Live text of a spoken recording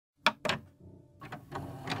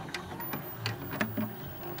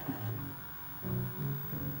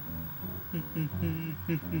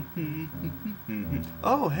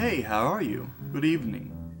Oh, hey, how are you? Good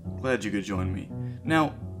evening. Glad you could join me.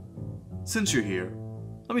 Now, since you're here,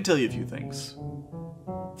 let me tell you a few things.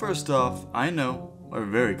 First off, I know we're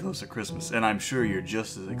very close to Christmas, and I'm sure you're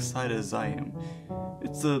just as excited as I am.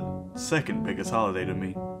 It's the second biggest holiday to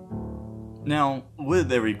me. Now,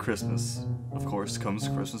 with every Christmas, of course, comes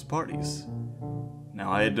Christmas parties.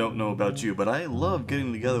 Now, I don't know about you, but I love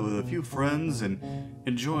getting together with a few friends and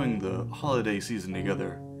enjoying the holiday season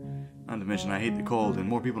together. Not to mention I hate the cold, and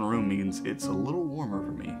more people in a room means it's a little warmer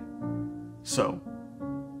for me. So,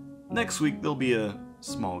 next week there'll be a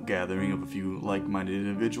small gathering of a few like-minded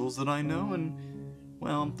individuals that I know, and,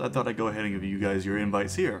 well, I thought I'd go ahead and give you guys your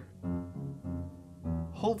invites here.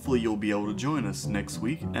 Hopefully you'll be able to join us next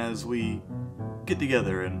week as we get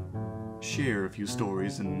together and share a few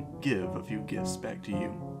stories and give a few gifts back to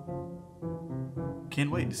you.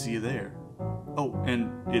 Can't wait to see you there. Oh,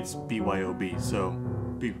 and it's BYOB, so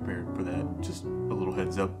be prepared for that. Just a little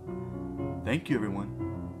heads up. Thank you, everyone,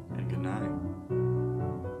 and good night.